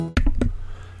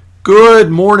Good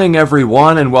morning,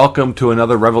 everyone, and welcome to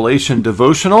another Revelation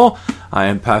devotional. I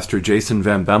am Pastor Jason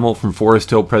Van Bemmel from Forest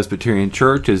Hill Presbyterian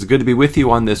Church. It's good to be with you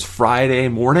on this Friday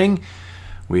morning.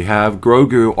 We have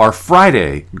Grogu, our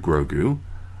Friday Grogu,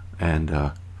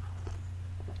 and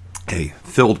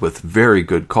filled with very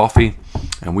good coffee,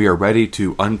 and we are ready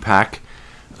to unpack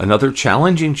another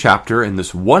challenging chapter in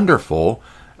this wonderful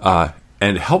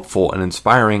and helpful and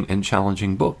inspiring and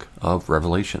challenging book of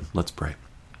Revelation. Let's pray.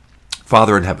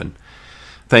 Father in heaven,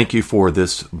 thank you for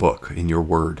this book in your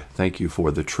word. Thank you for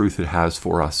the truth it has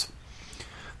for us.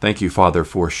 Thank you, Father,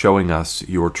 for showing us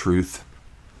your truth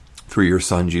through your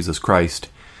Son, Jesus Christ,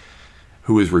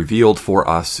 who is revealed for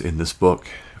us in this book,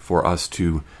 for us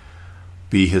to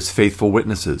be his faithful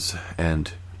witnesses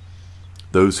and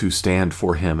those who stand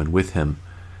for him and with him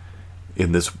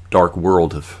in this dark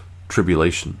world of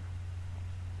tribulation.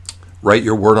 Write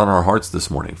your word on our hearts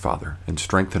this morning, Father, and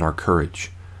strengthen our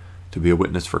courage to be a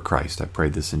witness for Christ. I pray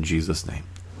this in Jesus' name.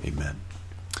 Amen.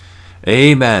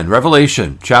 Amen.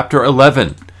 Revelation chapter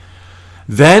 11.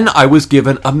 Then I was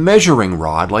given a measuring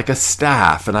rod like a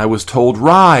staff, and I was told,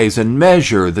 "Rise and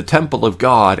measure the temple of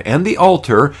God and the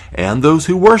altar and those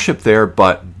who worship there,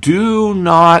 but do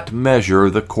not measure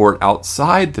the court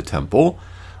outside the temple.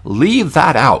 Leave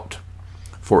that out,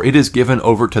 for it is given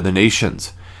over to the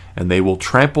nations, and they will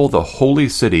trample the holy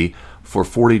city for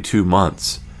 42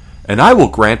 months. And I will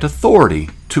grant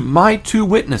authority to my 2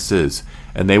 witnesses,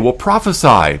 and they will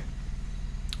prophesy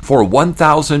for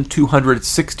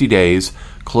 1,260 days,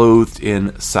 clothed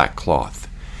in sackcloth.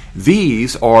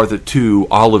 These are the 2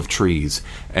 olive trees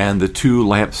and the 2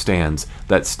 lampstands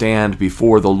that stand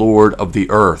before the Lord of the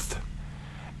earth.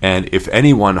 And if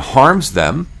anyone harms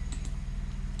them,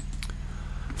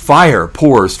 fire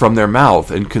pours from their mouth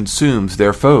and consumes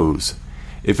their foes.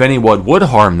 If anyone would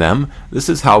harm them, this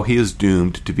is how he is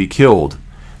doomed to be killed.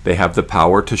 They have the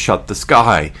power to shut the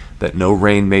sky, that no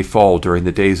rain may fall during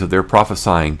the days of their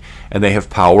prophesying, and they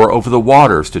have power over the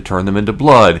waters to turn them into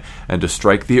blood, and to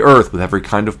strike the earth with every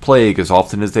kind of plague as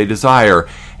often as they desire.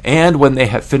 And when they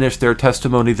have finished their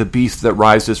testimony, the beast that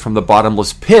rises from the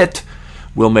bottomless pit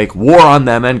will make war on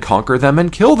them and conquer them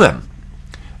and kill them.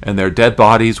 And their dead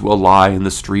bodies will lie in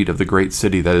the street of the great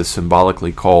city that is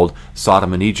symbolically called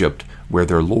Sodom and Egypt, where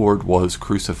their Lord was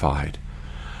crucified.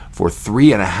 For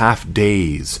 3.5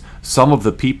 days, some of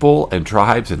the people and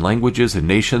tribes and languages and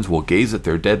nations will gaze at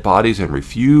their dead bodies and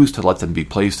refuse to let them be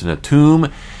placed in a tomb,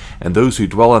 and those who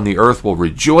dwell on the earth will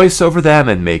rejoice over them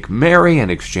and make merry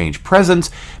and exchange presents,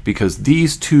 because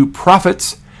these 2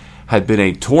 prophets had been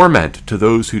a torment to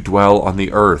those who dwell on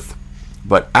the earth.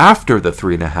 But after the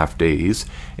 3.5 days,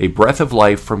 a breath of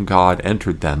life from God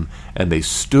entered them, and they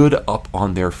stood up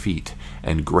on their feet,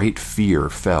 and great fear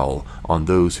fell on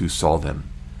those who saw them.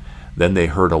 Then they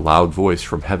heard a loud voice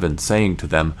from heaven saying to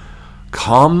them,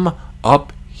 "Come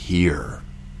up here."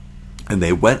 And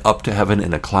they went up to heaven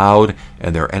in a cloud,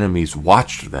 and their enemies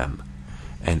watched them.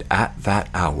 And at that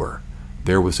hour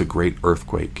there was a great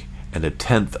earthquake, and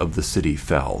 1/10 of the city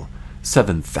fell.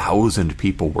 7,000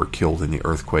 people were killed in the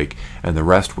earthquake, and the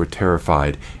rest were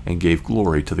terrified and gave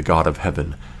glory to the God of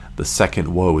heaven. The second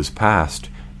woe is past.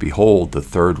 Behold, the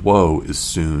third woe is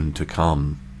soon to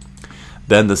come.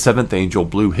 Then the 7th angel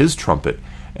blew his trumpet,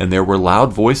 and there were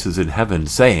loud voices in heaven,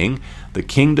 saying, "The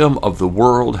kingdom of the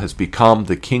world has become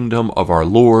the kingdom of our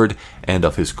Lord and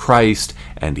of his Christ,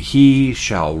 and he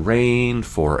shall reign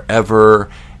forever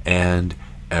and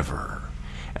ever."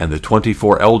 And the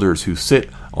 24 elders who sit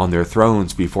on their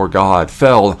thrones before God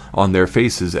fell on their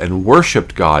faces and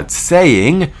worshipped God,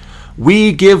 saying,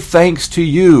 "We give thanks to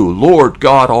you, Lord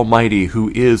God Almighty,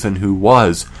 who is and who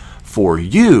was, for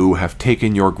you have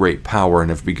taken your great power and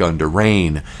have begun to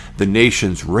reign. The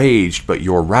nations raged, but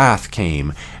your wrath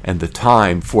came, and the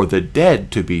time for the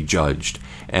dead to be judged,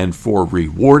 and for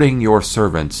rewarding your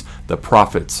servants, the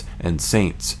prophets and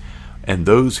saints, and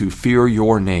those who fear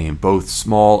your name, both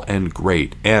small and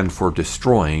great, and for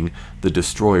destroying the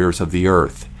destroyers of the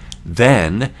earth."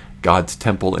 Then God's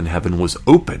temple in heaven was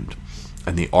opened,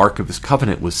 and the ark of his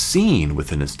covenant was seen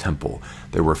within his temple.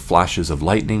 There were flashes of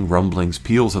lightning, rumblings,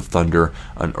 peals of thunder,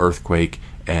 an earthquake,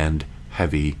 and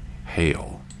heavy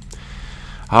hail.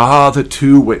 The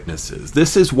 2 witnesses.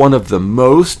 This is one of the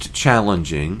most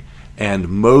challenging and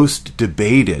most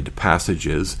debated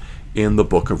passages in the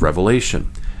book of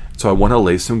Revelation. So I want to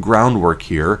lay some groundwork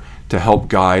here to help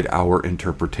guide our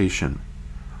interpretation.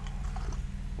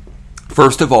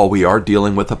 First of all, we are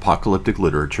dealing with apocalyptic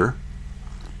literature,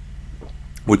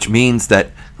 which means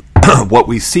that what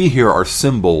we see here are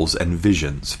symbols and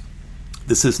visions.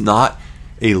 This is not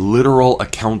a literal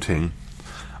accounting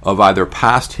of either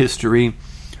past history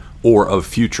or of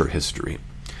future history.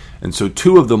 And so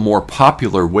two of the more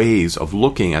popular ways of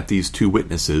looking at these two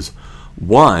witnesses,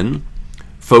 one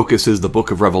focuses the book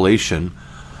of Revelation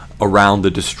around the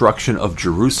destruction of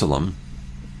Jerusalem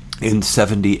in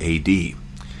 70 AD.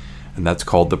 And that's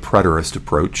called the preterist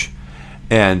approach.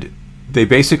 And they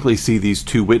basically see these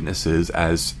two witnesses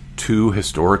as two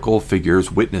historical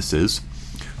figures, witnesses,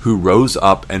 who rose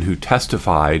up and who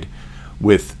testified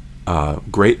with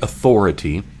great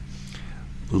authority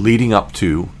leading up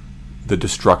to the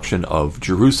destruction of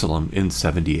Jerusalem in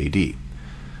 70 AD.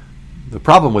 The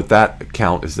problem with that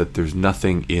account is that there's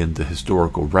nothing in the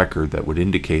historical record that would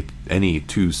indicate any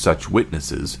two such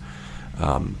witnesses,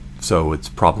 so it's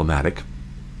problematic.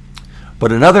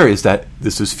 But another is that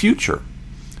this is future,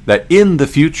 that in the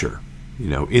future,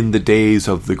 in the days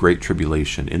of the Great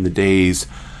Tribulation, in the days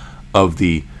of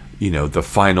the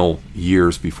final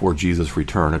years before Jesus'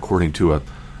 return, according to a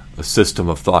system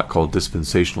of thought called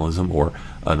dispensationalism, or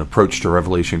an approach to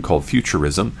Revelation called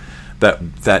futurism,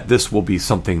 that this will be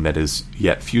something that is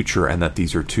yet future, and that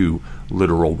these are two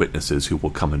literal witnesses who will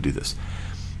come and do this.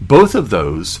 Both of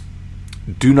those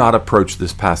do not approach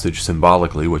this passage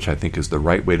symbolically, which I think is the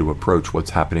right way to approach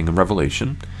what's happening in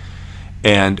Revelation.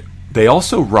 And they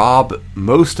also rob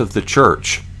most of the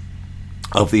church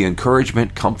of the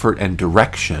encouragement, comfort, and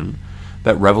direction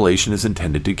that Revelation is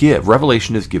intended to give.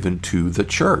 Revelation is given to the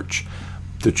church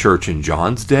in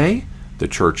John's day, the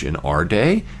church in our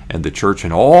day, and the church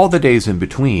in all the days in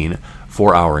between,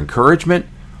 for our encouragement,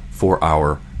 for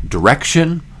our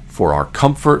direction, for our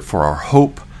comfort, for our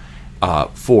hope,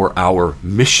 for our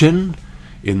mission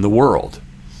in the world.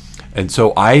 And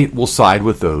so I will side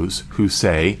with those who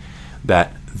say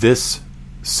that this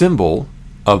symbol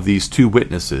of these two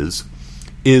witnesses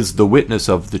is the witness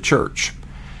of the church,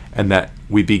 and that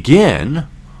we begin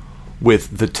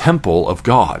with the temple of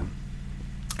God.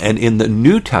 And in the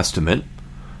New Testament,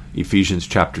 Ephesians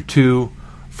chapter 2,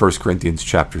 1 Corinthians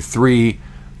chapter 3,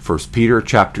 1 Peter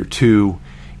chapter 2,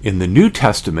 in the New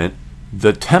Testament,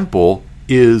 the temple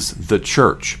is the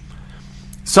church.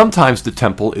 Sometimes the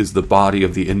temple is the body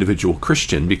of the individual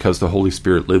Christian because the Holy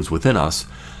Spirit lives within us,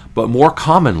 but more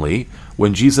commonly,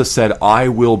 when Jesus said, "I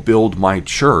will build my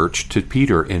church" to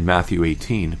Peter in Matthew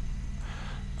 18,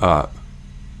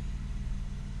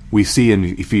 we see in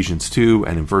Ephesians 2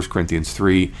 and in 1 Corinthians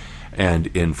 3 and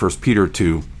in 1 Peter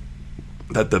 2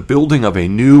 that the building of a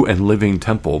new and living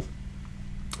temple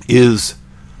is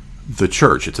the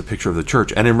church. It's a picture of the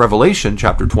church. And in Revelation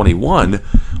chapter 21,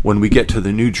 when we get to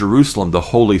the New Jerusalem, the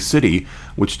holy city,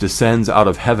 which descends out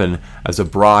of heaven as a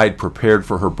bride prepared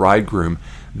for her bridegroom,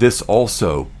 this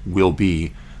also will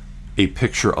be a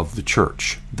picture of the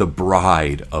church, the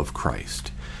bride of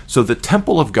Christ. So the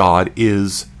temple of God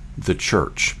is the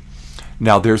church.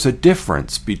 Now there's a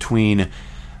difference between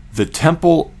the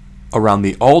temple around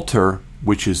the altar,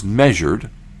 which is measured,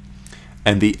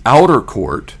 and the outer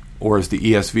court, or as the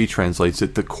ESV translates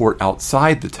it, the court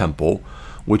outside the temple,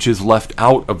 which is left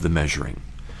out of the measuring.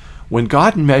 When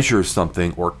God measures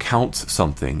something or counts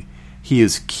something, he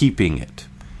is keeping it.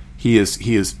 He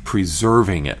is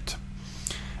preserving it.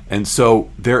 And so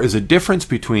there is a difference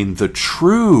between the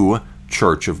true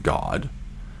church of God,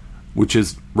 which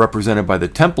is represented by the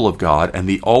temple of God, and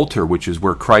the altar, which is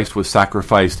where Christ was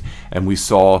sacrificed. And we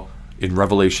saw in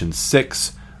Revelation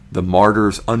 6 the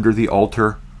martyrs under the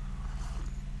altar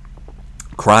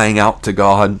crying out to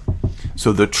God.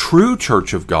 So the true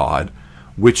church of God,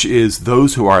 which is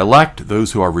those who are elect,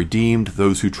 those who are redeemed,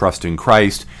 those who trust in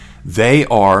Christ, they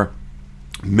are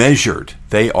measured,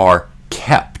 they are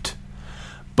kept.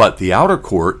 But the outer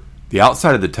court, the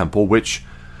outside of the temple, which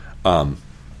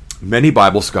many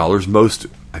Bible scholars, most,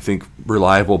 I think,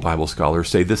 reliable Bible scholars,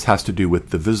 say this has to do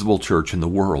with the visible church in the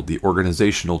world, the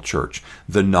organizational church,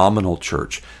 the nominal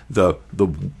church, the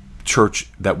church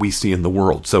that we see in the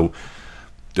world. So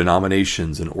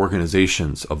denominations and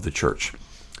organizations of the church,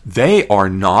 they are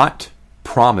not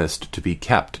promised to be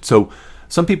kept. So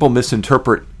some people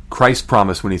misinterpret Christ's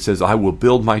promise when he says, "I will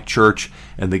build my church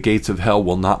and the gates of hell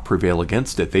will not prevail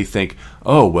against it." They think,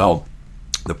 oh, well,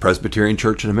 the Presbyterian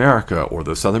Church in America, or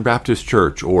the Southern Baptist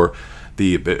Church, or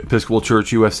the Episcopal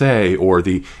Church USA, or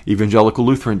the Evangelical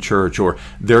Lutheran Church, or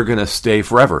they're going to stay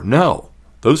forever. No,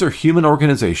 those are human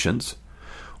organizations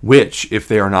which, if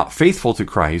they are not faithful to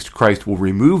Christ, Christ will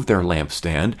remove their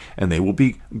lampstand and they will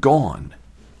be gone.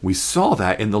 We saw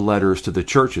that in the letters to the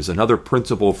churches. Another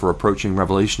principle for approaching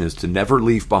Revelation is to never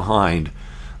leave behind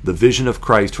the vision of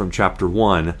Christ from chapter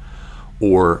 1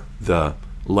 or the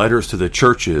letters to the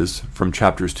churches from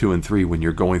chapters 2 and 3 when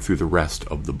you're going through the rest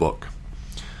of the book.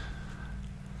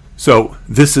 So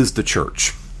this is the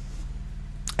church.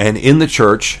 And in the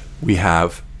church, we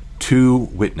have two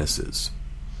witnesses.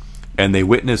 And they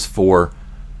witness for,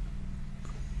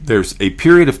 there's a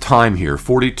period of time here,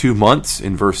 42 months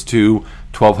in verse 2,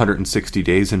 1,260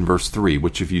 days in verse 3,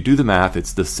 which if you do the math,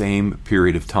 it's the same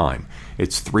period of time.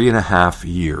 It's 3.5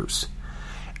 years.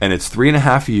 And it's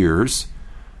 3.5 years,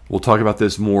 we'll talk about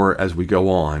this more as we go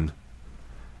on,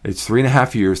 it's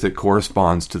 3.5 years that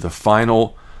corresponds to the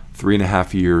final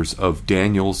 3.5 years of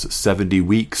Daniel's 70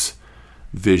 weeks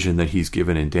vision that he's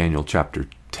given in Daniel chapter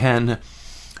 10,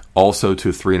 also to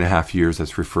 3.5 years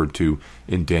that's referred to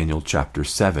in Daniel chapter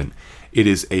 7. It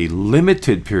is a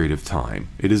limited period of time.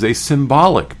 It is a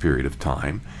symbolic period of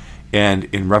time. And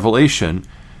in Revelation,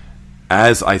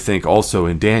 as I think also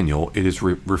in Daniel, it is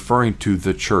referring to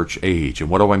the church age. And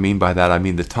what do I mean by that? I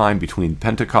mean the time between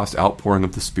Pentecost outpouring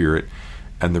of the Spirit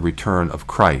and the return of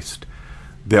Christ.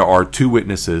 There are two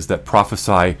witnesses that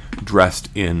prophesy dressed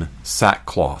in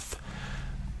sackcloth.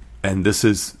 And this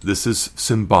is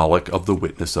symbolic of the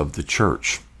witness of the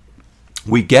church.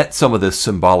 We get some of this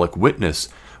symbolic witness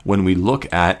when we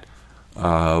look at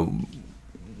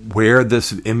where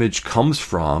this image comes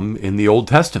from in the Old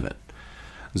Testament.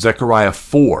 Zechariah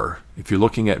 4, if you're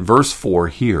looking at verse 4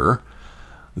 here,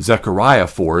 Zechariah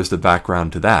 4 is the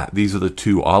background to that. These are the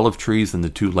two olive trees and the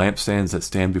two lampstands that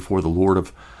stand before the Lord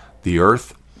of the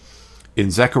earth.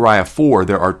 In Zechariah 4,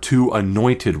 there are two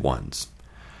anointed ones.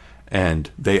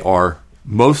 And they are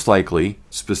most likely,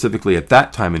 specifically at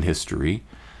that time in history,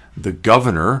 the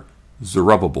governor,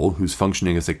 Zerubbabel, who's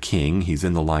functioning as a king, he's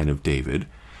in the line of David,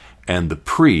 and the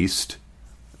priest,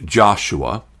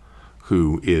 Joshua,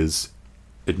 who is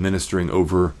administering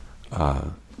over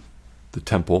the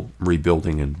temple,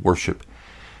 rebuilding and worship.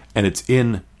 And it's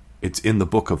in the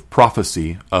book of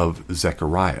prophecy of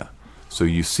Zechariah. So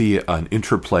you see an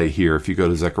interplay here, if you go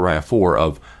to Zechariah 4,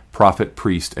 of prophet,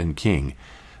 priest, and king.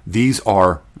 These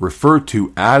are referred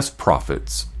to as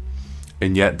prophets,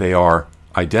 and yet they are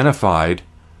identified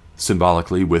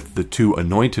symbolically with the two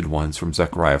anointed ones from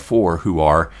Zechariah 4, who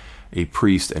are a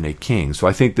priest and a king. So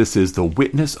I think this is the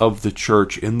witness of the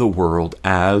church in the world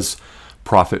as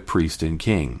prophet, priest, and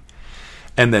king.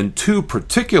 And then two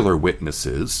particular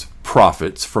witnesses,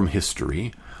 prophets from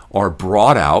history, are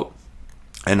brought out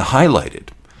and highlighted.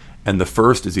 And the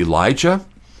first is Elijah,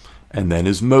 and then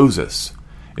is Moses.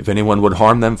 If anyone would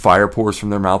harm them, fire pours from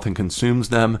their mouth and consumes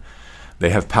them. They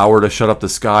have power to shut up the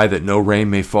sky that no rain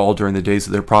may fall during the days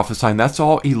of their prophesying. That's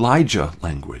all Elijah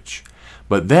language.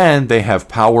 But then they have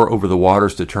power over the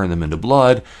waters to turn them into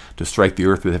blood, to strike the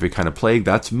earth with every kind of plague.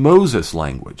 That's Moses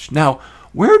language. Now,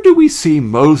 where do we see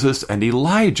Moses and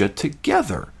Elijah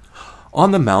together?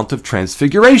 On the Mount of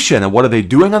Transfiguration. And what are they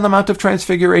doing on the Mount of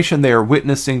Transfiguration? They are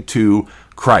witnessing to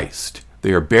Christ.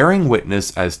 They are bearing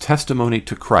witness as testimony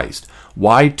to Christ.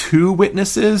 Why two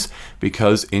witnesses?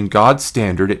 Because in God's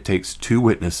standard, it takes two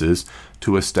witnesses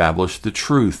to establish the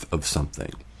truth of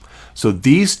something. So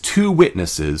these two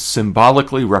witnesses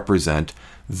symbolically represent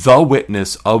the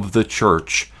witness of the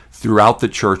church throughout the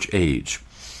church age,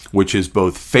 which is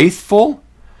both faithful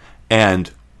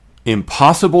and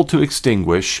impossible to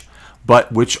extinguish,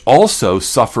 but which also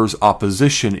suffers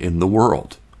opposition in the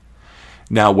world.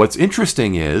 Now, what's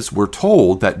interesting is we're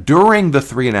told that during the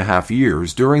 3.5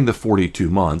 years, during the 42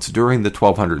 months, during the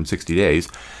 1,260 days,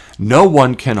 no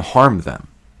one can harm them.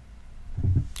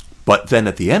 But then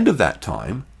at the end of that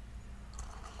time,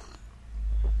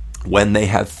 when they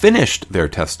have finished their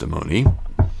testimony,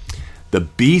 the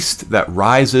beast that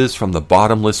rises from the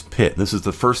bottomless pit, this is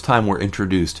the first time we're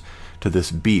introduced to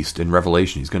this beast in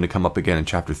Revelation. He's going to come up again in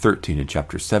chapter 13 and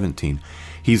chapter 17.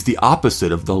 He's the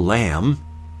opposite of the lamb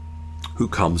who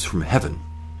comes from heaven.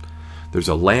 There's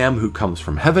a lamb who comes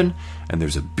from heaven, and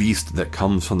there's a beast that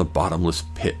comes from the bottomless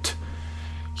pit.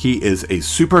 He is a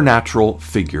supernatural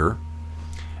figure,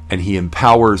 and he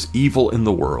empowers evil in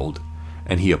the world,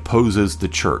 and he opposes the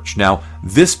church. Now,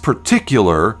 this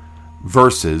particular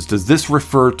verses, does this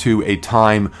refer to a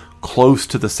time close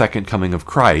to the second coming of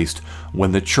Christ,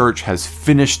 when the church has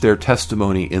finished their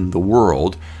testimony in the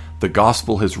world, the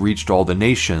gospel has reached all the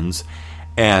nations,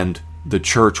 and the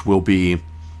church will be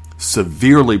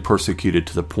severely persecuted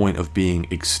to the point of being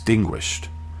extinguished,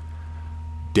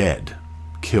 dead,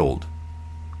 killed?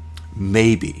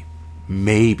 Maybe.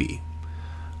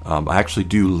 I actually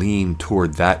do lean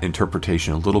toward that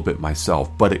interpretation a little bit myself,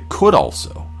 but it could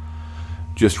also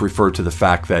just refer to the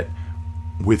fact that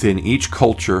within each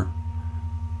culture,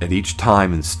 at each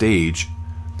time and stage,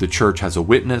 the church has a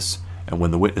witness, and when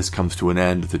the witness comes to an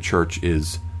end, the church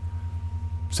is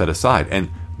set aside. And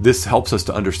this helps us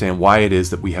to understand why it is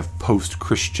that we have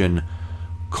post-Christian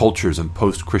cultures and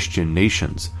post-Christian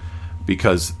nations,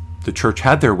 because the church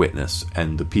had their witness,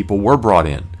 and the people were brought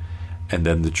in, and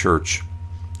then the church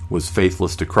was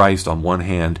faithless to Christ on one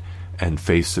hand and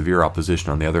faced severe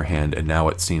opposition on the other hand, and now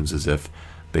it seems as if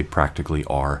they practically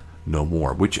are no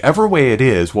more. Whichever way it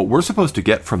is, what we're supposed to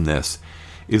get from this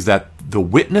is that the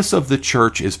witness of the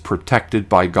church is protected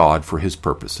by God for his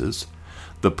purposes.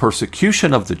 The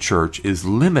persecution of the church is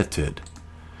limited.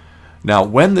 Now,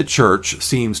 when the church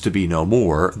seems to be no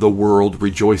more, the world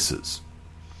rejoices.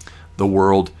 The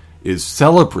world is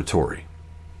celebratory.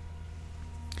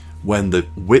 When the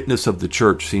witness of the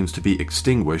church seems to be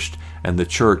extinguished and the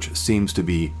church seems to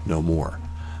be no more.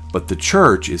 But the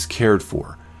church is cared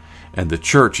for, and the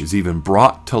church is even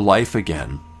brought to life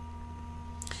again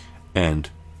and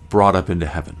brought up into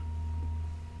heaven.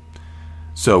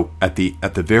 So at the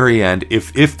very end,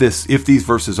 if these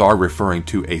verses are referring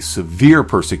to a severe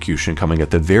persecution coming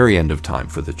at the very end of time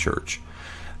for the church,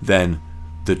 then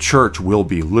the church will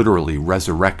be literally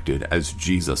resurrected as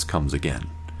Jesus comes again.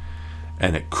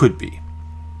 And it could be,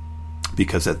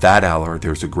 because at that hour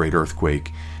there's a great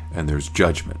earthquake and there's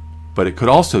judgment. But it could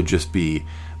also just be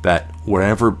that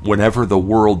whenever the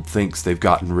world thinks they've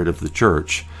gotten rid of the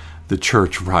church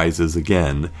rises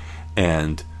again,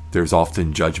 and there's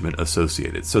often judgment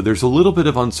associated. So there's a little bit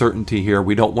of uncertainty here.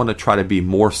 We don't want to try to be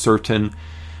more certain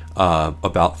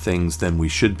about things than we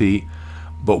should be.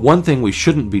 But one thing we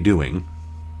shouldn't be doing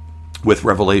with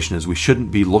Revelation is we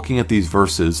shouldn't be looking at these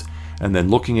verses and then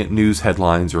looking at news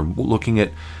headlines or looking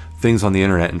at things on the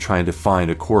internet and trying to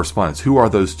find a correspondence. Who are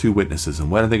those two witnesses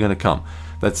and when are they going to come?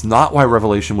 That's not why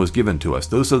Revelation was given to us.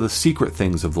 Those are the secret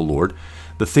things of the Lord.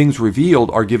 The things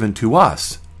revealed are given to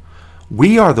us.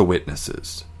 We are the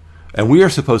witnesses, and we are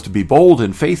supposed to be bold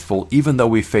and faithful even though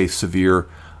we face severe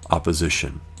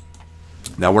opposition.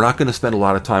 Now, we're not going to spend a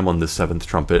lot of time on this seventh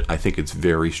trumpet. I think it's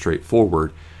very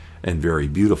straightforward and very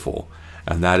beautiful,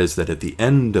 and that is that at the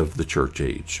end of the church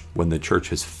age, when the church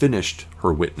has finished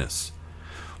her witness,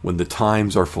 when the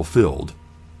times are fulfilled,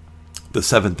 the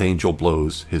seventh angel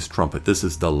blows his trumpet. This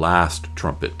is the last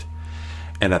trumpet.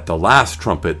 And at the last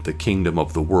trumpet, the kingdom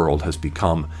of the world has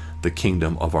become the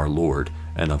kingdom of our Lord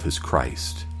and of his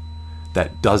Christ.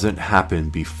 That doesn't happen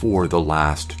before the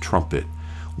last trumpet.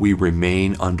 We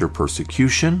remain under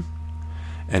persecution,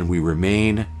 and we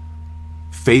remain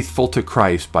faithful to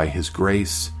Christ by his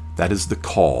grace. That is the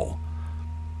call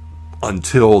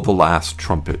until the last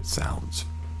trumpet sounds.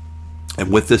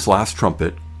 And with this last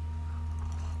trumpet,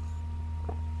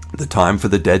 the time for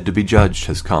the dead to be judged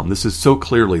has come. This is so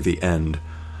clearly the end,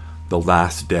 the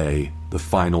last day, the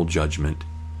final judgment,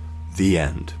 the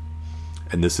end.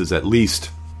 And this is at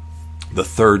least the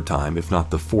third time, if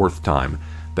not the fourth time,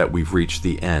 that we've reached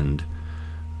the end.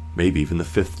 Maybe even the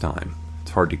fifth time.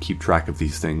 It's hard to keep track of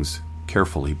these things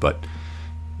carefully, but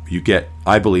you get,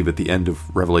 I believe, at the end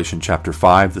of Revelation chapter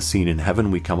 5, the scene in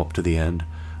heaven, we come up to the end.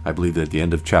 I believe that at the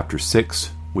end of chapter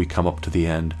 6, we come up to the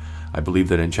end. I believe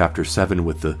that in chapter 7,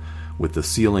 with the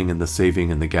sealing and the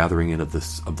saving and the gathering in of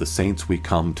the saints, we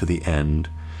come to the end.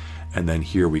 And then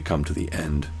here we come to the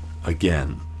end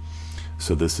again.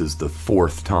 So this is the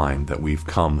fourth time that we've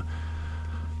come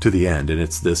to the end. And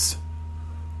it's this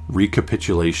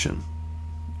recapitulation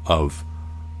of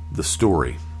the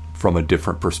story from a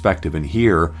different perspective. And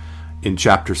here in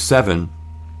chapter 7,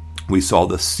 we saw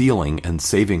the sealing and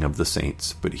saving of the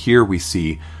saints, but here we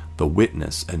see the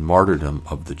witness and martyrdom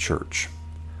of the church.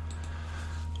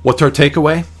 What's our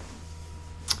takeaway?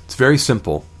 It's very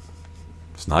simple.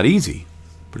 It's not easy,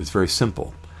 but it's very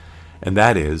simple. And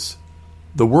that is,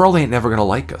 the world ain't never going to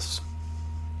like us.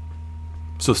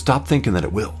 So stop thinking that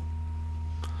it will.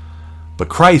 But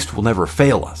Christ will never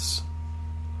fail us.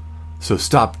 So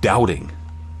stop doubting.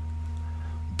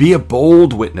 Be a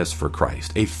bold witness for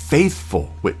Christ, a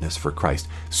faithful witness for Christ.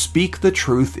 Speak the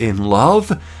truth in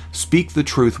love, speak the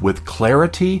truth with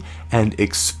clarity, and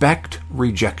expect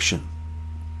rejection.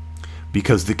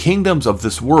 Because the kingdoms of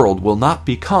this world will not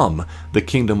become the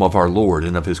kingdom of our Lord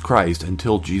and of his Christ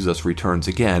until Jesus returns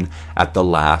again at the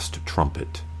last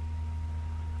trumpet,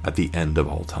 at the end of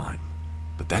all time.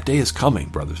 But that day is coming,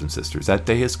 brothers and sisters. That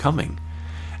day is coming.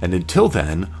 And until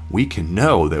then, we can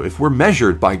know that if we're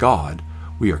measured by God,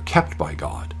 we are kept by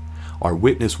God. Our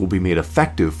witness will be made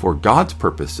effective for God's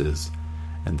purposes,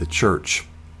 and the church,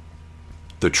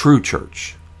 the true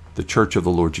church, the church of the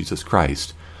Lord Jesus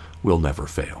Christ, will never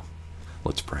fail.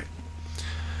 Let's pray.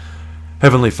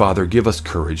 Heavenly Father, give us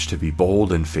courage to be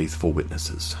bold and faithful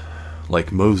witnesses,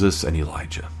 like Moses and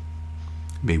Elijah.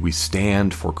 May we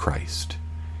stand for Christ,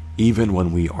 even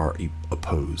when we are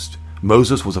opposed.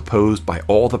 Moses was opposed by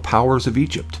all the powers of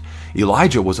Egypt.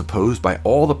 Elijah was opposed by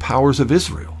all the powers of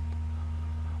Israel.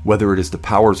 Whether it is the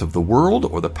powers of the world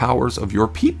or the powers of your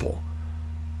people,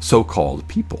 so-called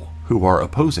people who are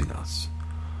opposing us.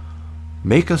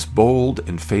 Make us bold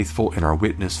and faithful in our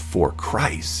witness for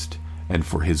Christ and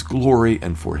for his glory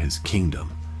and for his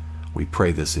kingdom. We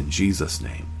pray this in Jesus'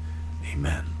 name.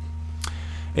 Amen.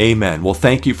 Amen. Well,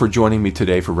 thank you for joining me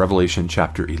today for Revelation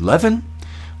chapter 11.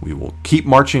 We will keep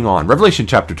marching on. Revelation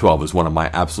chapter 12 is one of my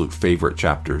absolute favorite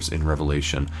chapters in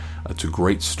Revelation. It's a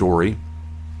great story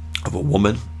of a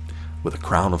woman with a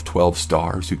crown of 12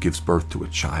 stars who gives birth to a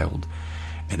child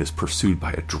and is pursued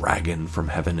by a dragon from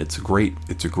heaven. It's a great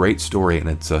story, and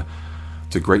it's a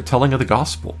great telling of the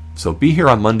gospel. So be here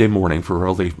on Monday morning for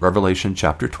Revelation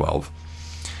chapter 12.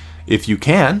 If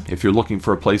you're looking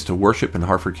for a place to worship in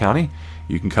Harford County,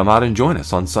 you can come out and join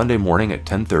us on Sunday morning at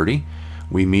 10:30.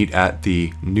 We meet at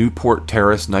the Newport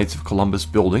Terrace Knights of Columbus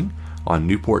building on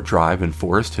Newport Drive in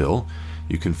Forest Hill.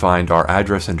 You can find our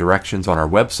address and directions on our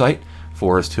website,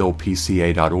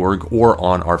 foresthillpca.org, or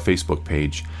on our Facebook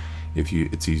page.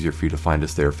 It's easier for you to find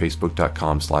us there,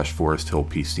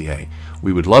 facebook.com/foresthillpca.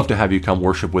 We would love to have you come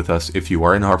worship with us if you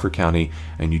are in Harford County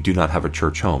and you do not have a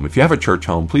church home. If you have a church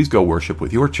home, please go worship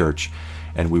with your church,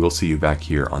 and we will see you back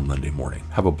here on Monday morning.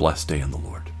 Have a blessed day in the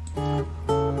Lord.